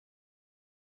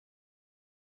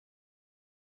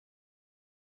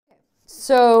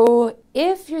So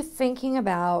if you're thinking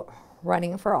about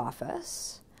running for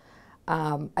office,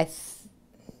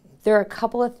 there are a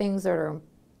couple of things that are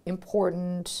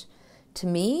important to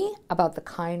me about the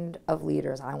kind of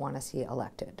leaders I want to see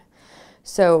elected.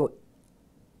 So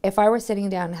if I were sitting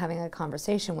down and having a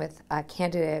conversation with a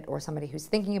candidate or somebody who's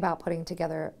thinking about putting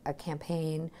together a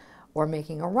campaign or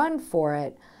making a run for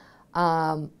it,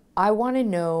 I want to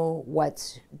know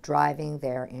what's driving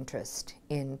their interest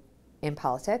in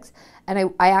politics. And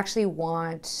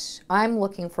I'm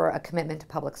looking for a commitment to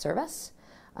public service.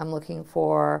 I'm looking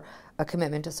for a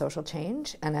commitment to social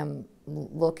change, and I'm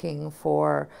looking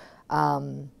for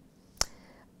a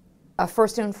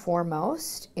first and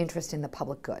foremost interest in the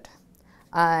public good.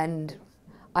 And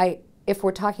if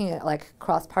we're talking like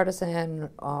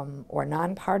cross-partisan or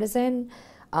nonpartisan,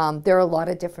 there are a lot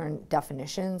of different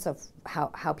definitions of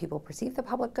how people perceive the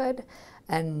public good.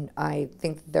 And I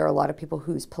think there are a lot of people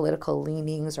whose political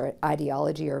leanings or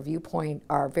ideology or viewpoint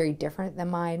are very different than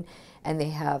mine. And they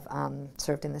have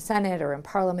served in the Senate or in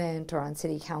Parliament or on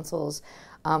city councils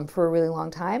for a really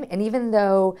long time. And even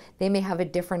though they may have a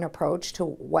different approach to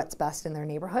what's best in their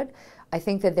neighborhood, I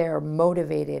think that they're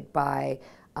motivated by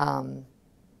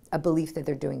a belief that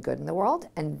they're doing good in the world.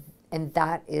 And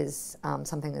that is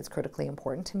something that's critically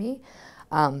important to me.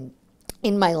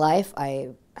 In my life, I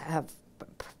have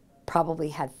probably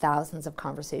had thousands of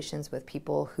conversations with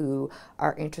people who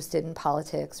are interested in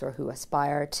politics or who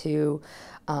aspire to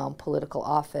political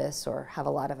office or have a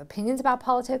lot of opinions about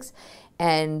politics.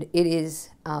 And it is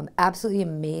absolutely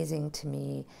amazing to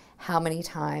me how many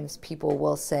times people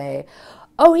will say,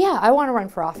 oh yeah, I want to run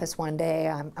for office one day.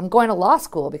 I'm going to law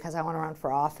school because I want to run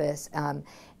for office.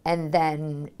 And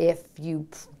then if you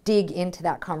dig into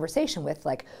that conversation with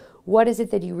like, what is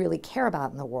it that you really care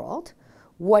about in the world?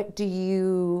 What do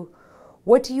you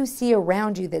see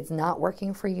around you that's not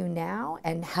working for you now?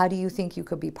 And how do you think you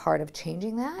could be part of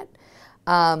changing that?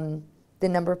 The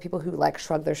number of people who like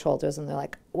shrug their shoulders and they're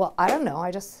like, well, I don't know.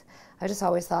 I just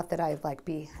always thought that I'd like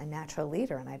be a natural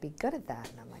leader and I'd be good at that.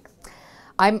 And I'm like,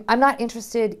 I'm not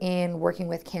interested in working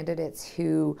with candidates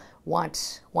who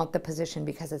want the position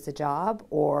because it's a job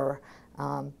or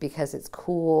because it's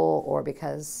cool or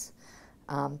because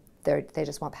they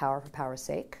just want power for power's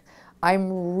sake.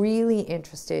 I'm really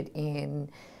interested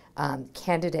in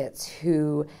candidates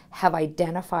who have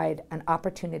identified an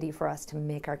opportunity for us to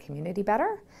make our community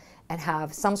better and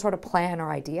have some sort of plan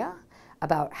or idea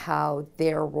about how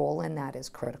their role in that is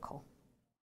critical.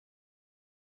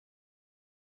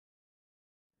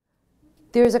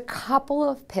 There's a couple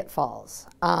of pitfalls,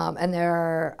 and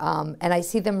I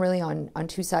see them really on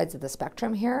two sides of the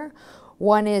spectrum here.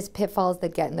 One is pitfalls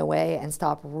that get in the way and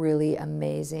stop really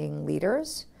amazing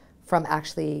leaders from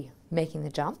actually making the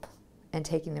jump and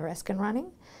taking the risk and running.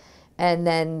 And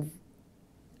then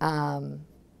on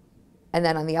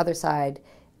the other side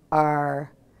are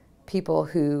people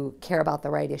who care about the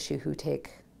right issue who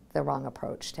take the wrong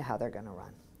approach to how they're going to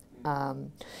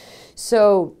run.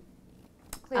 So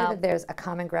that there's a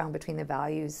common ground between the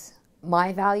values,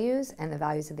 my values, and the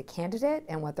values of the candidate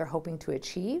and what they're hoping to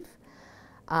achieve.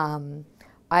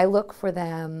 I look for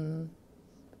them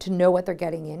to know what they're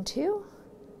getting into,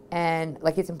 and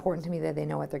like it's important to me that they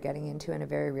know what they're getting into in a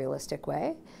very realistic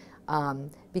way,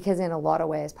 because in a lot of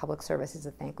ways, public service is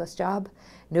a thankless job.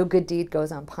 No good deed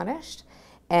goes unpunished,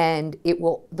 and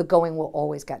the going will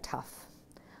always get tough.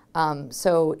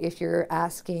 So if you're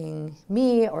asking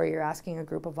me or you're asking a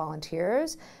group of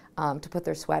volunteers to put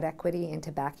their sweat equity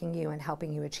into backing you and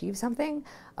helping you achieve something,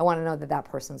 I want to know that that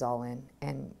person's all in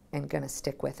and going to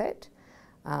stick with it.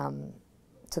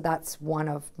 So that's one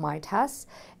of my tests.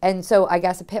 And so I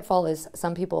guess a pitfall is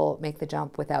some people make the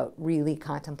jump without really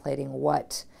contemplating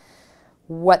what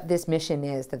this mission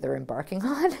is that they're embarking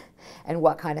on and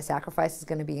what kind of sacrifice is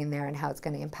going to be in there and how it's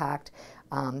going to impact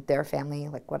their family,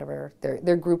 like whatever,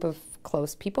 their group of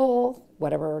close people,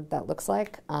 whatever that looks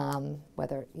like, so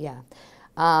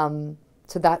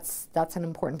that's an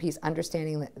important piece,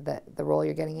 understanding the role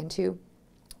you're getting into,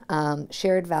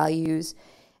 shared values.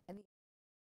 And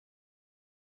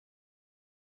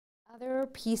the other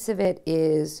piece of it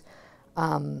is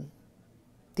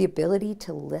the ability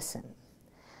to listen.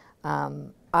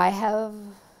 I have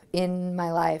in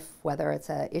my life, whether it's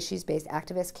a issues-based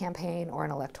activist campaign or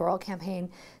an electoral campaign,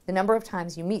 the number of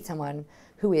times you meet someone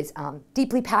who is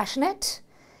deeply passionate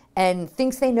and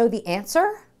thinks they know the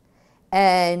answer,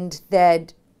 and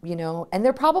that, and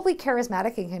they're probably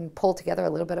charismatic and can pull together a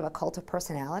little bit of a cult of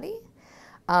personality,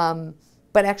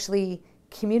 but actually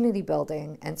community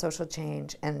building and social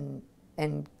change and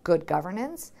good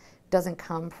governance doesn't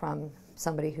come from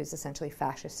somebody who's essentially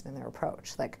fascist in their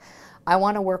approach. Like, I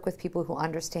want to work with people who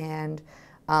understand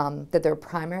that their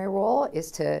primary role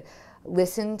is to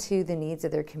listen to the needs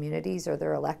of their communities or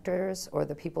their electors or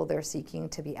the people they're seeking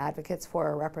to be advocates for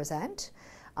or represent.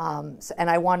 And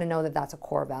I want to know that that's a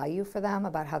core value for them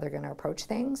about how they're going to approach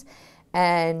things.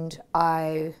 And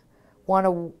I want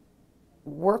to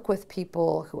work with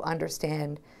people who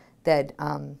understand that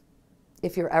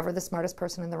if you're ever the smartest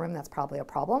person in the room, that's probably a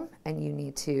problem, and you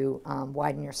need to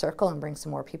widen your circle and bring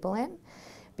some more people in.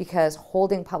 Because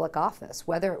holding public office,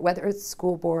 whether it's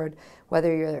school board,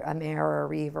 whether you're a mayor or a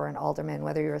reeve or an alderman,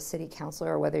 whether you're a city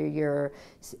councilor, or whether you're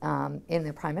in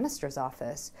the prime minister's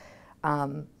office,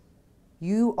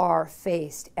 you are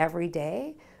faced every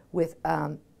day with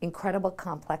incredible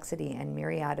complexity and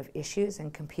myriad of issues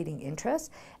and competing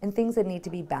interests and things that need to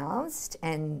be balanced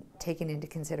and taken into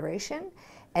consideration.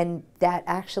 And that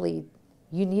actually,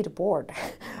 you need a board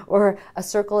or a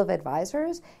circle of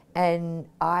advisors. And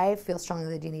I feel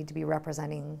strongly that you need to be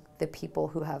representing the people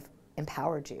who have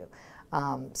empowered you.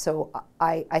 So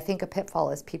I think a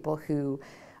pitfall is people who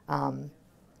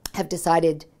have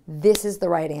decided this is the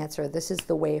right answer, this is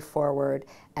the way forward,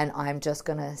 and I'm just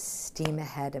going to steam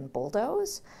ahead and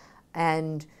bulldoze.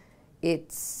 And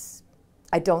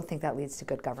I don't think that leads to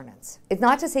good governance. It's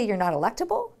not to say you're not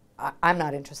electable. I'm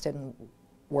not interested in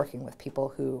working with people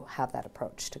who have that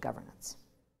approach to governance.